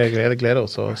 Og det gleder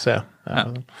oss å se. Ja.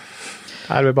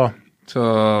 Det blir bra. Så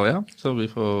vi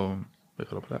får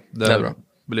håpe det. Det bra.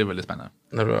 Blir veldig spennende.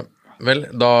 Det bra. Vel,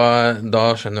 da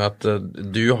skjønner jeg at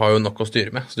du har jo nok å styre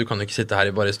med, så du kan jo ikke sitte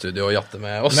her bare i studio og jatte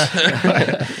med oss.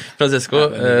 Francesco,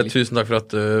 tusen takk for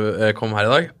at du kom her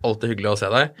i dag. Alltid hyggelig å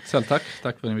se deg. Selv takk.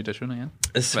 Takk for invitasjonen igjen.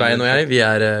 Svein og jeg, vi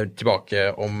tilbake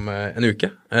om en uke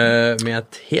med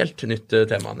et helt nytt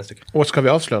tema neste uke. Og skal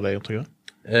vi avsløre det, Trygve?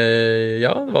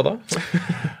 Ja, hva da?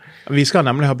 Vi skal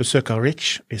nemlig ha besøk av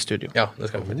Rich i studio. Ja, det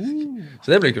skal vi faktisk.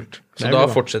 Så det blir kult. Så da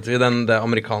fortsetter vi det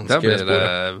amerikanske sporet. Det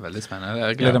blir veldig spennende.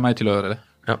 Jeg gleder meg til å høre det.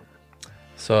 Ja.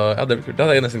 Så ja, det blir kult. Det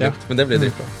hadde jeg nesten glemt, men det blir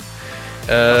dritbra.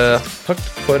 Takk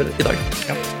for i dag.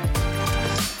 Ja.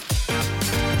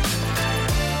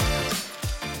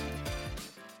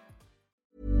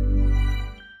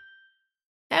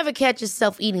 Ever catch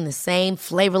yourself eating the same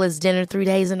flavorless dinner 3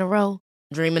 days in a row?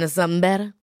 Dreaming of something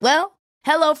better? Well,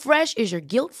 HelloFresh is your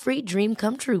guilt-free dream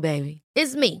come true, baby.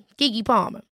 It's me, Keke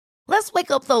Palmer. Let's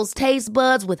wake up those taste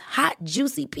buds with hot,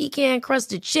 juicy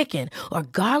pecan-crusted chicken or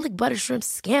garlic butter shrimp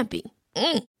scampi.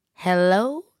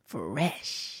 Hello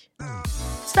Fresh.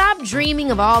 Stop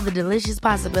dreaming of all the delicious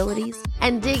possibilities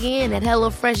and dig in at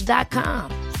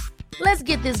HelloFresh.com. Let's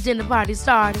get this dinner party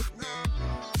started.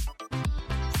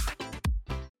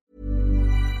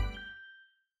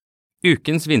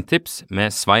 Ukens vindtips med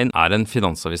Svein en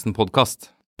Finansavisen-podcast.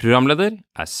 Programleder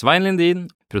Svein Lindin,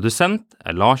 produsent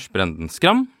Lars Brenden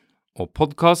Skram, og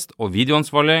podcast- og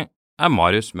videoansvarlig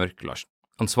Marius Mørk Larsen.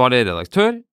 Ansvarlig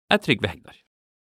redaktør Trygve Hegdar.